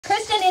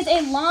Kristin is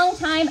a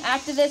longtime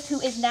activist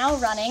who is now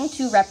running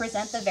to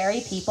represent the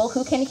very people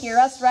who can hear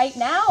us right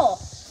now.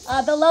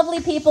 The lovely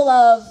people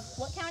of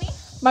what county?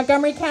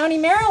 Montgomery County,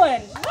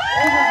 Maryland.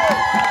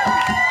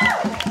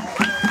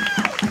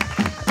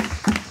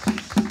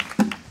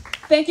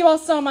 Thank you all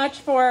so much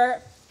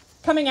for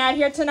coming out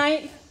here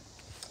tonight.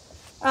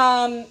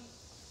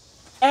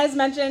 As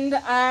mentioned,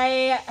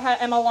 I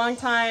am a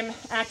longtime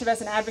activist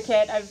and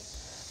advocate. I've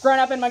grown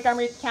up in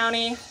Montgomery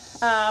County,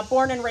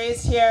 born and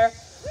raised here.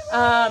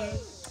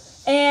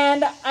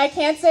 And I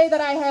can't say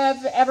that I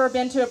have ever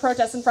been to a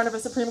protest in front of a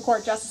Supreme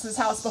Court justice's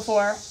house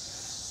before.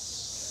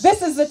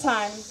 This is the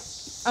time.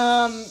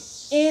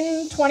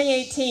 In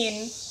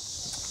 2018,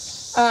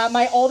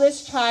 my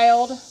oldest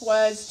child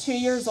was 2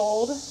 years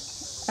old.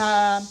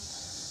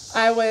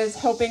 I was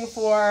hoping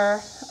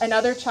for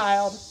another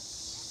child,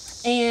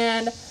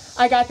 and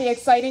I got the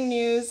exciting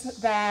news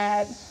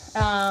that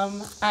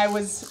I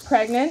was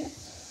pregnant,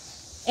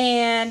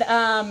 and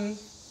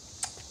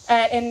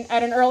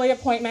at an early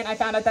appointment, I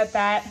found out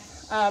that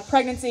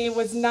pregnancy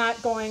was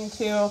not going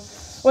to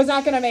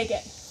make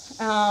it.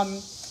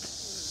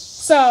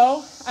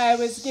 So I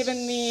was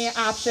given the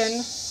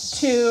option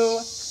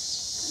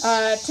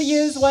to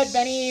use what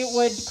Benny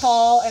would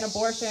call an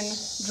abortion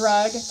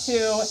drug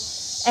to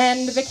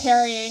end the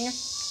carrying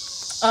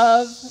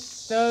of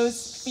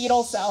those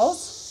fetal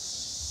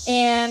cells.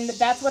 And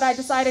that's what I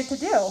decided to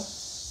do,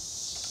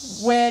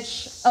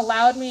 which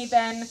allowed me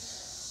then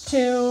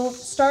to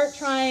start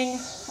trying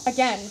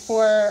again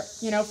for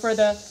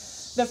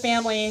the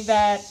family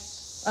that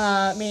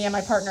me and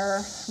my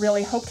partner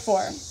really hoped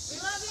for.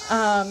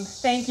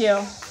 Thank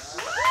you.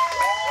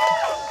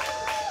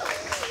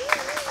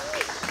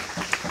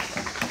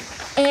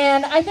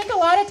 And I think a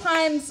lot of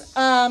times,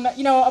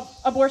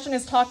 abortion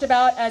is talked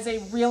about as a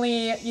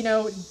really,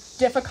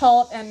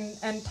 difficult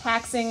and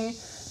taxing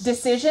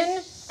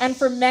decision. And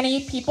for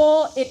many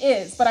people, it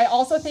is. But I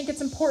also think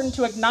it's important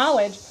to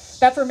acknowledge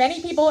that for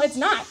many people, it's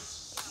not.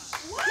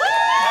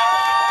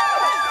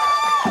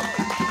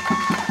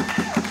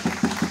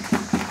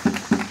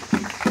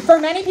 For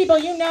many people,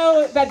 you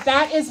know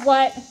that is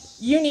what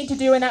you need to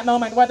do in that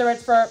moment, whether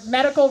it's for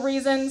medical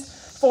reasons,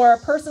 for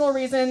personal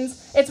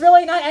reasons. It's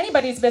really not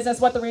anybody's business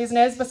what the reason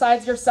is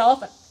besides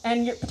yourself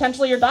and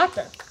potentially your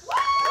doctor.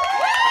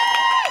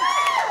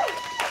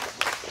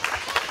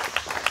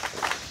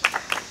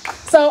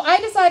 So I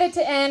decided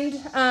to end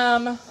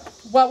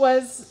what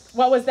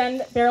was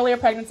then barely a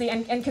pregnancy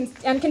and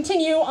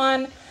continue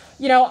on,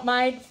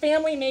 my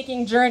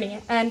family-making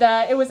journey. And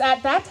it was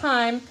at that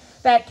time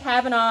that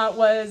Kavanaugh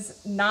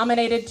was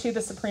nominated to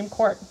the Supreme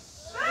Court.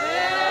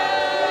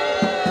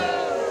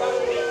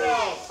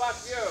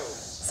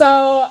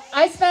 So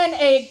I spent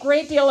a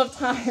great deal of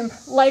time,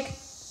 like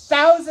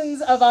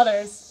thousands of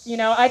others,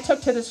 I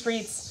took to the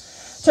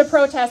streets to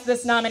protest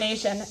this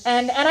nomination.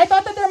 And I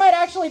thought that there might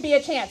actually be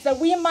a chance that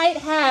we might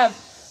have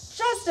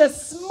just a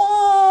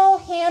small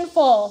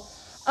handful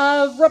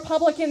of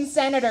Republican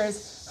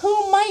senators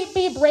who might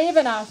be brave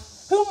enough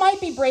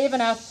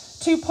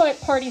to put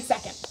party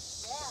second.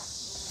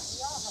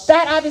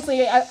 That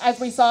obviously, as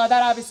we saw,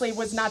 that obviously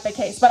was not the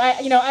case. But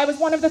I was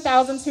one of the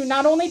thousands who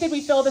not only did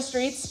we fill the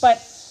streets,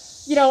 but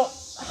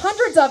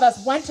hundreds of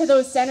us went to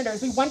those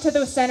senators. We went to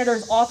those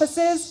senators'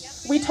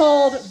 offices. We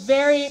told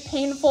very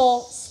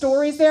painful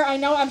stories there.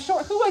 I'm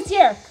sure, who was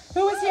here?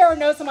 Who was here or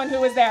knows someone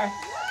who was there?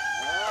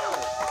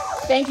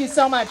 Thank you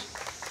so much.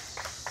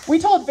 We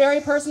told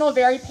very personal,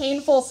 very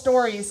painful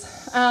stories.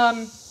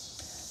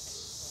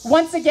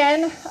 Once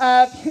again,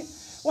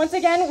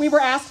 we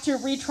were asked to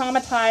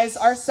re-traumatize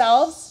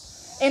ourselves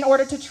in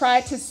order to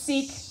try to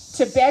seek,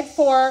 to beg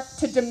for,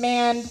 to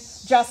demand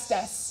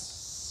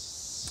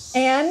justice.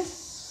 And,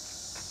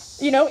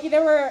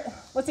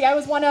 I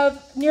was one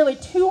of nearly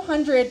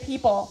 200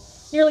 people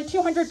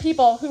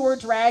who were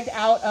dragged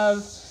out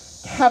of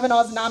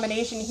Kavanaugh's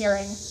nomination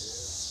hearing.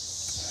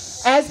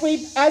 As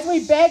we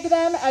begged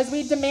them, as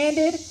we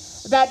demanded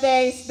that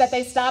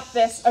they stop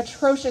this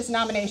atrocious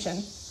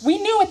nomination. We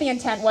knew what the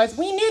intent was.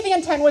 We knew the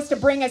intent was to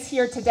bring us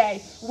here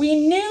today.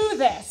 We knew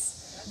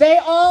this. They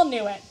all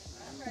knew it.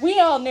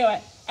 We all knew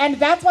it. And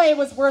that's why it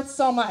was worth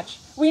so much.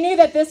 We knew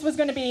that this was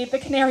going to be the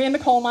canary in the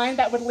coal mine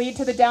that would lead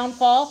to the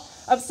downfall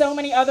of so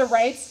many other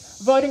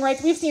rights, voting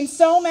rights. We've seen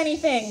so many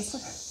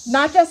things,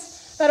 not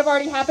just that have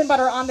already happened,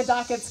 but are on the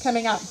dockets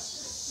coming up.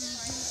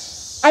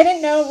 I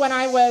didn't know when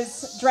I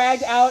was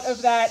dragged out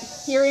of that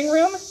hearing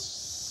room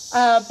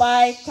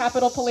by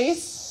Capitol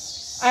Police.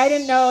 I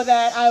didn't know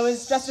that I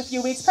was just a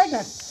few weeks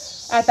pregnant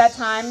at that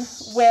time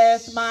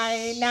with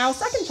my now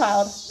second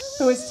child,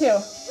 who is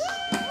 2.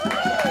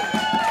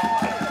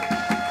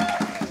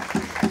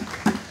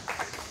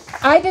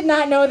 I did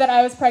not know that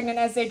I was pregnant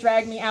as they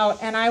dragged me out,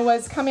 and I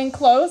was coming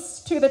close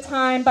to the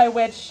time by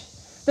which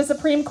the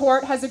Supreme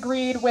Court has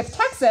agreed with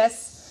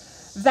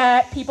Texas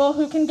that people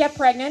who can get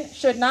pregnant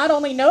should not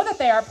only know that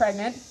they are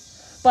pregnant,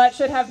 but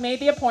should have made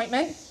the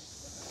appointment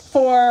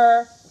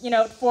for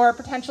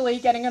potentially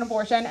getting an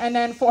abortion and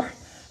then for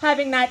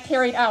having that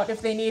carried out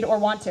if they need or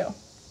want to.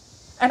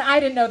 And I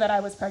didn't know that I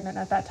was pregnant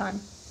at that time.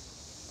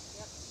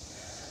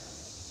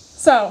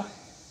 So,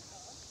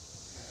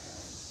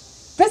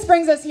 this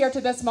brings us here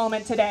to this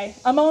moment today,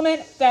 a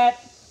moment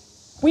that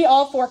we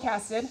all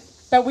forecasted,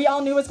 that we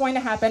all knew was going to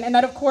happen, and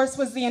that of course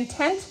was the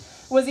intent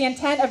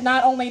of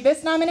not only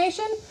this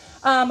nomination,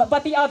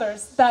 but the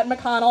others that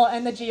McConnell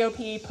and the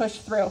GOP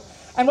pushed through.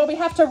 And what we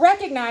have to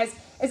recognize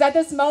is that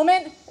this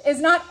moment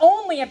is not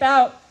only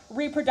about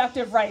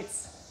reproductive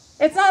rights.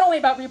 It's not only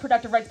about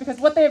reproductive rights, because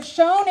what they have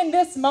shown in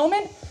this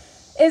moment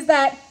is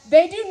that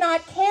they do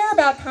not care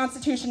about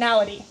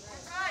constitutionality.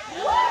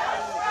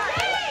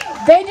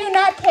 They do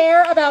not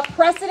care about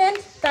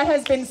precedent that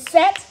has been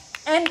set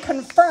and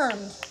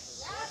confirmed.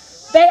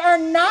 They are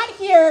not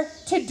here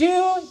to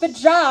do the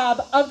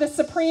job of the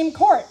Supreme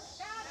Court.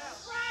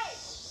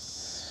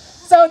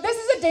 So this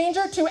is a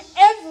danger to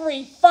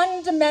every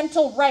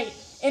fundamental right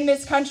in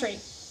this country.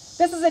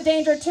 This is a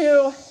danger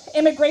to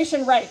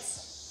immigration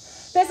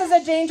rights. This is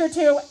a danger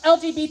to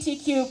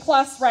LGBTQ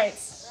plus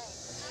rights.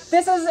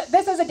 This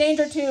is a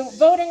danger to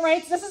voting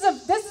rights. This is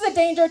a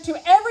danger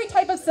to every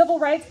type of civil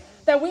rights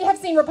that we have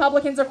seen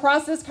Republicans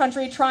across this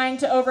country trying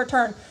to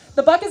overturn.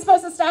 The buck is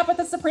supposed to stop with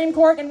the Supreme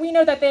Court, and we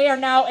know that they are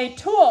now a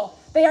tool.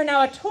 They are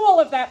now a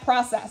tool of that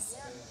process.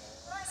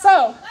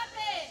 So,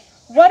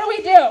 what do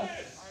we do?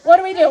 What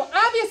do we do?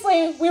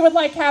 Obviously, we would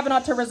like Kavanaugh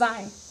to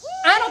resign.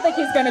 I don't think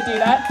he's going to do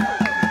that.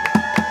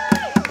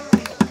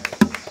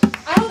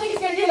 I don't think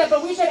he's going to do that,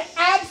 but we should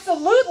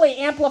absolutely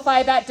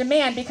amplify that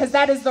demand, because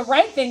that is the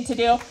right thing to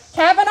do.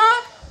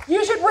 Kavanaugh,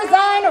 you should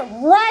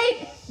resign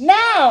right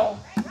now.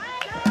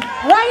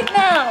 Right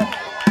now.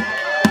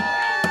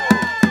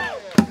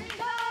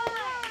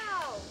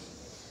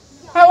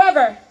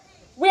 However,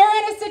 we're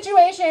in a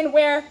situation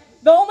where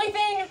the only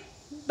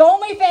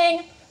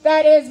thing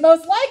that is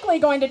most likely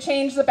going to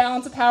change the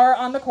balance of power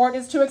on the court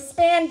is to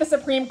expand the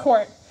Supreme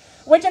Court,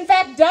 which in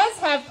fact does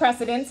have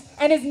precedents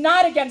and is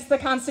not against the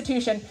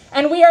Constitution.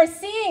 And we are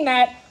seeing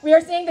that. We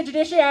are seeing the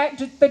Judiciary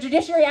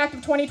Act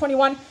of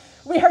 2021.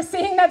 We are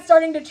seeing that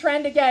starting to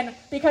trend again,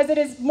 because it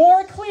is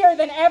more clear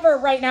than ever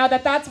right now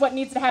that that's what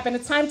needs to happen.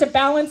 It's time to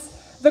balance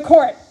the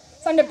court.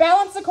 It's time to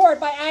balance the court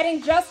by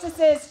adding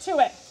justices to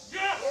it.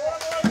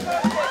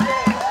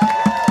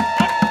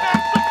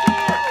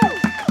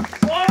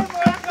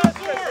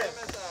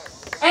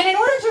 And in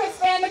order to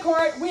expand the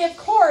court, we of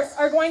course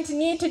are going to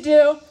need to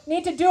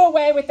do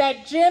away with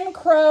that Jim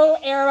Crow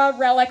era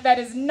relic that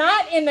is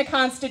not in the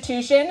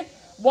Constitution.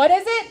 What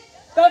is it?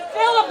 The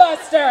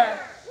filibuster.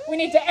 We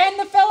need to end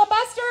the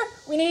filibuster.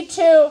 We need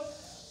to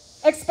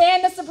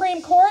expand the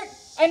Supreme Court,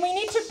 and we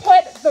need to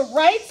put the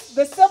rights,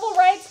 the civil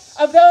rights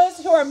of those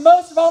who are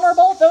most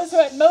vulnerable, those who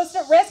are most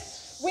at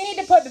risk. We need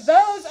to put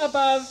those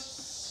above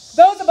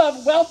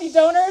wealthy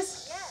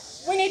donors.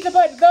 Yes. We need to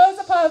put those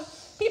above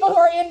people who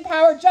are in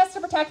power just to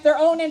protect their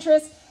own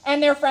interests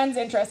and their friends'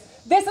 interests.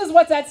 This is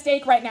what's at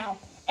stake right now.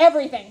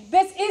 Everything.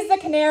 This is the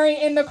canary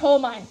in the coal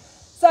mine.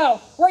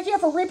 So, we're here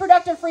for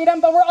reproductive freedom,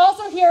 but we're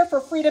also here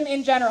for freedom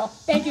in general.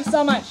 Thank you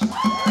so much.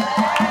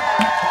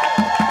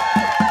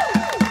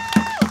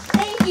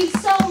 Thank you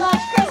so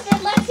much,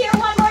 Kristin. Let's hear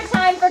one more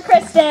time for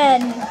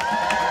Kristin.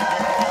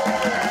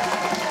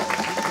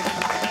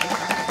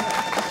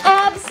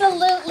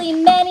 Absolutely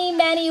many,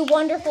 many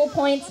wonderful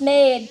points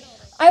made.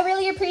 I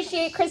really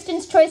appreciate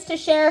Kristin's choice to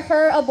share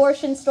her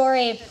abortion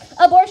story.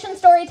 Abortion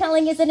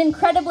storytelling is an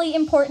incredibly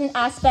important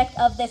aspect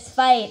of this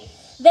fight.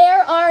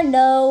 There are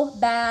no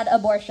bad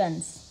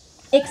abortions,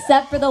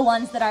 except for the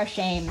ones that are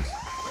shamed.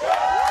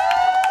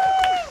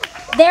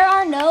 There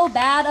are no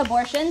bad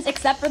abortions,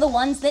 except for the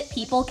ones that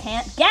people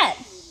can't get.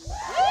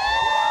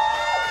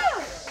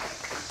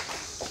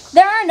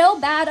 There are no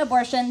bad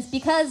abortions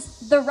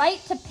because the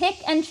right to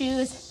pick and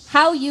choose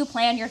how you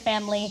plan your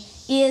family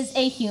is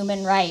a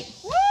human right.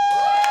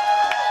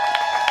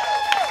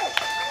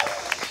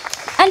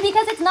 And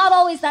because it's not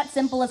always that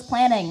simple as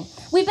planning.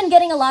 We've been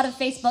getting a lot of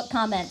Facebook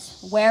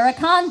comments. Wear a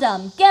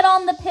condom, get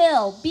on the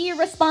pill, be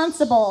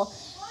responsible.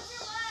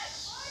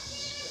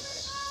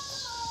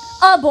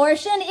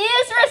 Abortion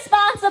is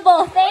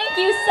responsible. Thank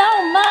you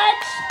so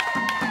much.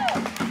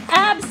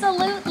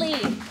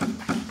 Absolutely.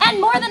 And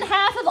more than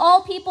half of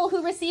all people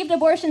who received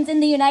abortions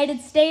in the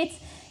United States,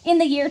 in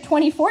the year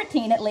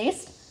 2014 at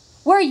least,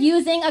 were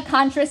using a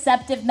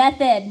contraceptive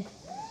method.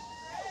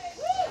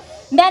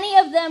 Many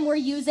of them were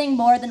using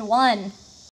more than one.